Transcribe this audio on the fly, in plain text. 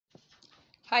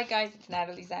Hi guys, it's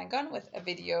Natalie Zangon with a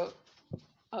video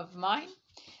of mine.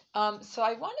 So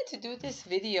I wanted to do this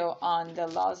video on the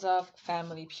laws of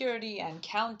family purity and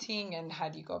counting and how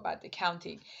do you go about the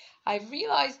counting. I've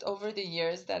realized over the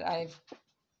years that I've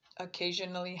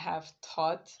occasionally have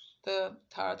taught the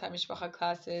Taharat HaMishpacha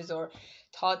classes or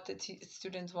taught the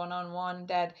students one-on-one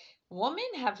that women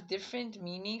have different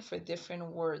meaning for different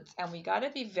words, and we got to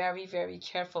be very, very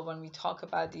careful when we talk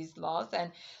about these laws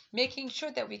and making sure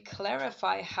that we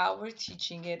clarify how we're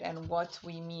teaching it and what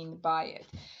we mean by it.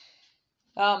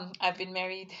 I've been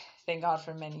married, thank God,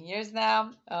 for many years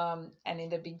now. And in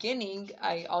the beginning,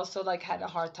 I also had a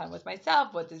hard time with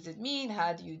myself. What does it mean?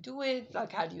 How do you do it?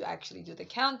 How do you actually do the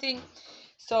counting?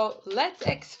 So let's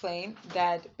explain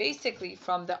that basically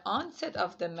from the onset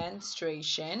of the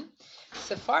menstruation,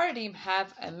 Sephardim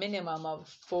have a minimum of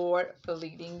 4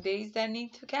 bleeding days that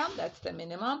need to count. That's the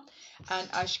minimum. And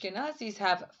Ashkenazis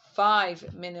have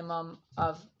 5 minimum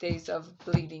of days of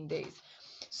bleeding days.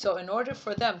 So in order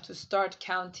for them to start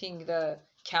counting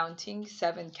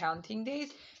 7 counting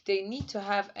days, they need to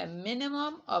have a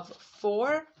minimum of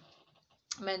 4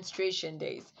 menstruation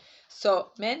days. So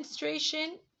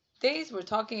menstruation days, we're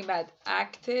talking about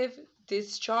active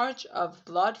discharge of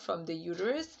blood from the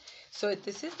uterus. So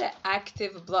this is the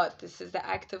active blood. This is the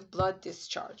active blood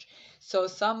discharge. So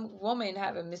some women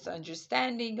have a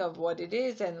misunderstanding of what it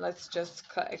is, and let's just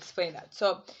explain that.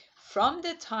 So from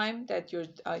the time that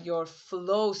your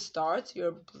flow starts,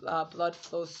 your blood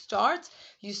flow starts,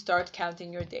 you start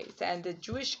counting your days. And the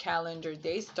Jewish calendar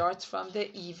day starts from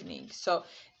the evening. So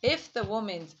if the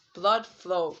woman's blood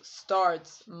flow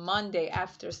starts Monday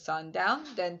after sundown,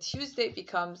 then Tuesday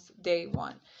becomes day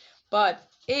 1. But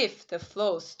if the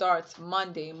flow starts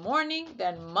Monday morning,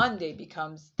 then Monday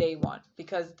becomes day 1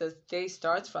 because the day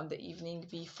starts from the evening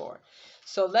before.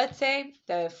 So let's say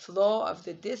the flow of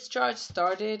the discharge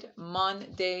started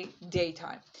Monday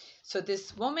daytime. So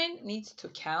this woman needs to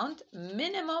count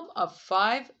minimum of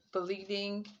 5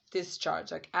 bleeding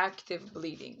discharge, like active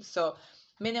bleeding. So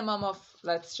minimum of,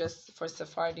 let's just for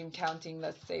Sephardim counting,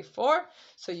 let's say 4.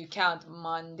 So you count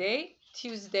Monday,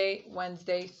 Tuesday,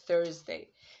 Wednesday, Thursday.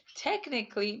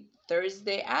 Technically,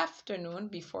 Thursday afternoon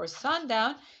before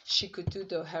sundown, she could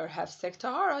do her Hefsek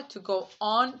Tahara to go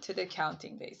on to the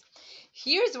counting days.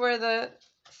 Here's where the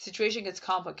situation gets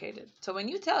complicated. So when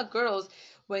you tell girls,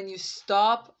 when you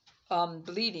stop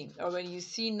bleeding or when you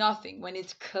see nothing, when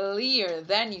it's clear,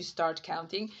 then you start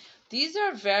counting, these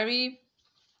are very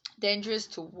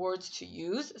dangerous words to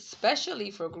use,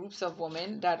 especially for groups of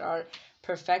women that are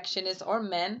perfectionists, or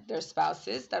men, their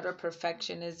spouses, that are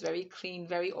perfectionists, very clean,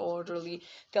 very orderly.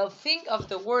 They'll think of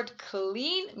the word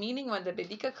clean, meaning when the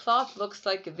bedika cloth looks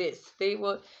like this.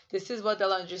 This is what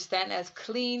they'll understand as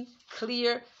clean,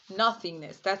 clear,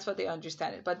 nothingness. That's what they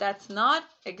understand it. But that's not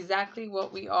exactly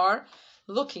what we are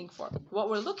looking for.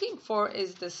 What we're looking for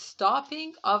is the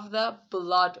stopping of the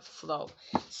blood flow.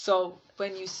 So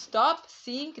when you stop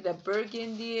seeing the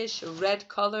burgundyish red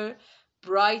color,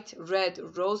 bright red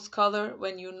rose color,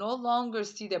 when you no longer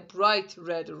see the bright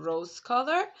red rose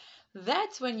color,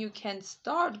 that's when you can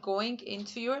start going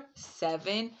into your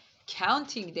 7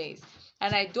 counting days.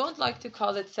 And I don't like to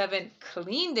call it 7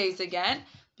 clean days again,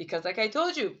 because like I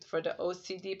told you, for the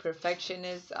OCD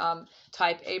perfectionist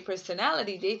type A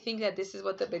personality, they think that this is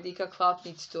what the bedika cloth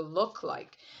needs to look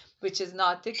like, which is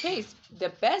not the case. The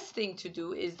best thing to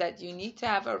do is that you need to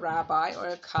have a rabbi or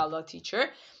a kala teacher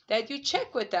that you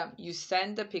check with them. You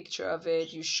send a picture of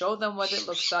it, you show them what it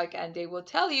looks like, and they will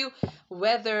tell you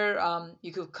whether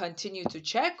you could continue to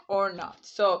check or not.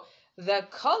 So the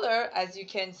color, as you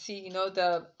can see,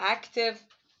 the active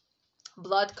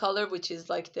blood color, which is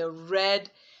like the red,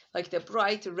 like the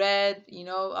bright red,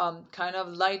 kind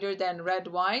of lighter than red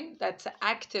wine, that's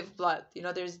active blood.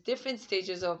 There's different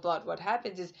stages of blood. What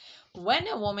happens is when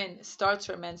a woman starts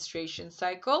her menstruation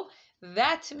cycle,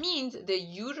 that means the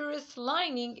uterus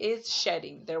lining is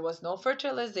shedding. There was no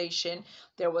fertilization,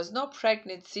 there was no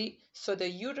pregnancy, so the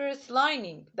uterus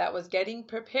lining that was getting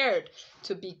prepared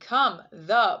to become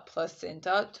the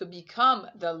placenta, to become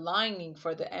the lining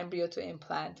for the embryo to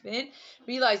implant in,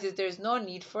 realizes there's no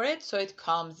need for it, so it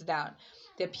calms down.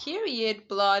 The period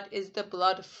blood is the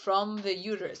blood from the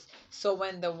uterus. So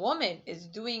when the woman is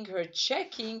doing her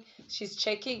checking, she's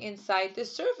checking inside the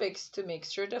cervix to make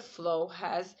sure the flow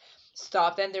has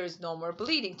stopped and there is no more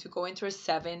bleeding to go into her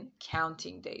 7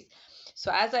 counting days.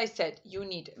 So as I said, you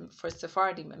need, for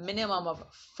Sephardim, a minimum of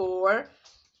 4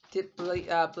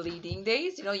 bleeding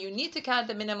days. You need to count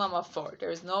the minimum of 4.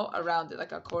 There's no around it.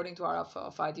 Like according to our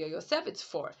Ofadia Yosef, it's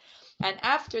 4. And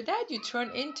after that, you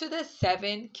turn into the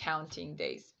 7 counting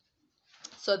days.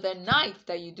 So the night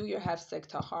that you do your Hefsek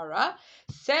Tahara,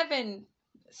 seven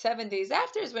days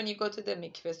after is when you go to the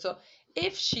mikveh. So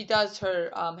if she does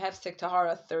her Hefsek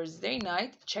Tahara Thursday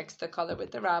night, checks the color with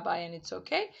the rabbi and it's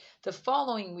okay, the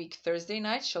following week, Thursday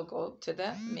night, she'll go to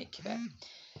the mikveh.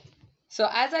 So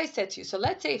as I said to you, so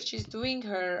let's say if she's doing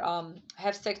her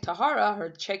Hefsek Tahara, her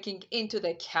checking into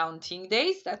the counting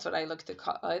days, that's what I look to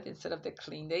call it instead of the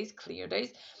clean days, clear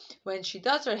days. When she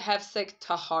does her Hefsek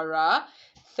Tahara,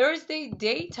 Thursday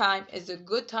daytime is a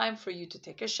good time for you to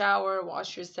take a shower,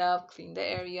 wash yourself, clean the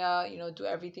area, do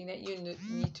everything that you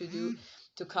need to do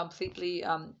to completely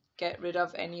get rid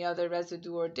of any other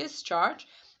residue or discharge.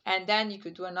 And then you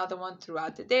could do another one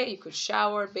throughout the day. You could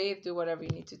shower, bathe, do whatever you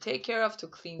need to take care of to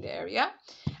clean the area.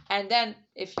 And then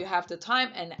if you have the time,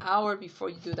 an hour before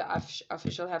you do the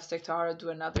official Hefsek Tahara, do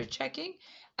another checking.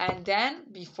 And then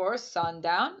before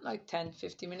sundown, like 10,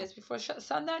 15 minutes before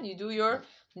sundown, you do your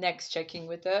next checking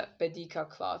with the bedika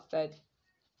cloth that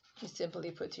you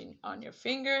simply put on your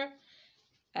finger.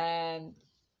 And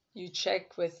you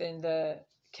check within the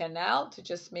canal to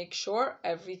just make sure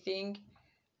everything,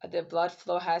 the blood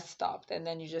flow has stopped, and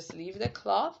then you just leave the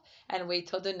cloth and wait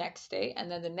till the next day. And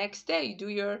then the next day you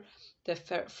do the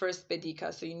first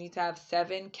bedika. So you need to have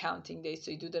 7 counting days.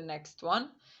 So you do the next one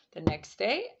the next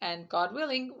day, and God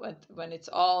willing, when it's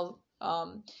all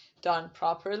done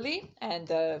properly and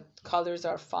the colors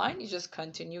are fine, you just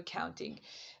continue counting.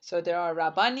 So there are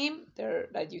rabbanim there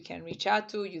that you can reach out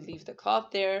to. You leave the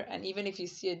cloth there, and even if you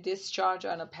see a discharge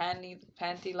on a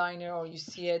panty liner, or you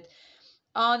see it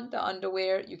on the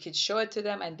underwear, you could show it to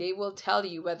them and they will tell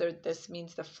you whether this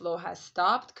means the flow has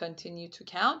stopped, continue to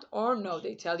count, or no,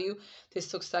 they tell you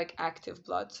this looks like active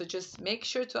blood. So just make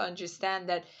sure to understand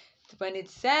that when it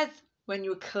says when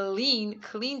you're clean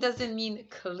doesn't mean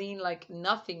clean like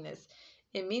nothingness.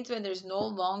 It means when there's no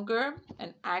longer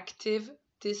an active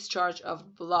discharge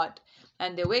of blood.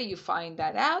 And the way you find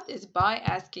that out is by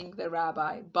asking the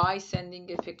rabbi, by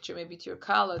sending a picture maybe to your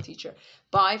Kala teacher,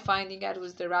 by finding out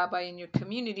who's the rabbi in your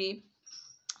community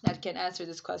that can answer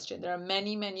this question. There are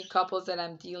many, many couples that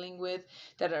I'm dealing with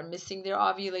that are missing their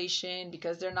ovulation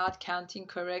because they're not counting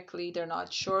correctly. They're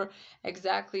not sure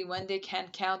exactly when they can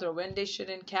count or when they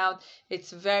shouldn't count.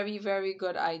 It's very, very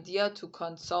good idea to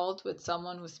consult with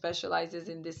someone who specializes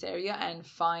in this area and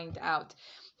find out.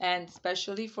 And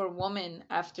especially for women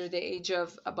after the age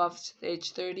of above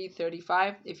age 30,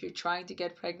 35, if you're trying to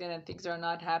get pregnant and things are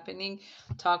not happening,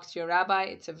 talk to your rabbi.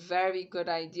 It's a very good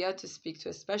idea to speak to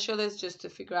a specialist just to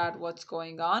figure out what's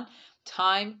going on.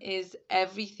 Time is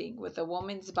everything with a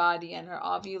woman's body and her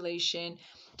ovulation.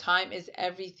 Time is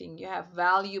everything. You have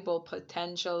valuable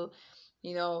potential,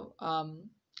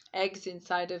 eggs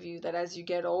inside of you that as you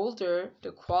get older,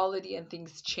 the quality and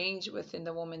things change within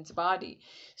the woman's body.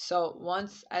 So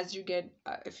once as you get,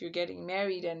 if you're getting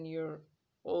married and you're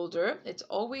older, it's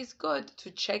always good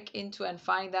to check into and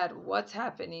find out what's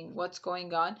happening, what's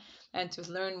going on, and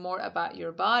to learn more about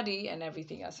your body and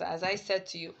everything else. So as I said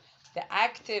to you, the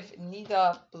active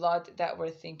Nidda blood that we're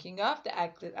thinking of, the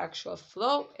actual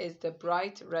flow, is the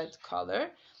bright red color.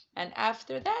 And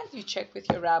after that, you check with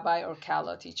your rabbi or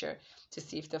Kala teacher to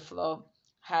see if the flow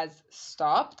has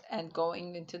stopped and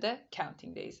going into the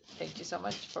counting days. Thank you so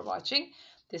much for watching.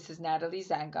 This is Natalie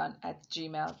Zangon at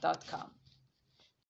gmail.com.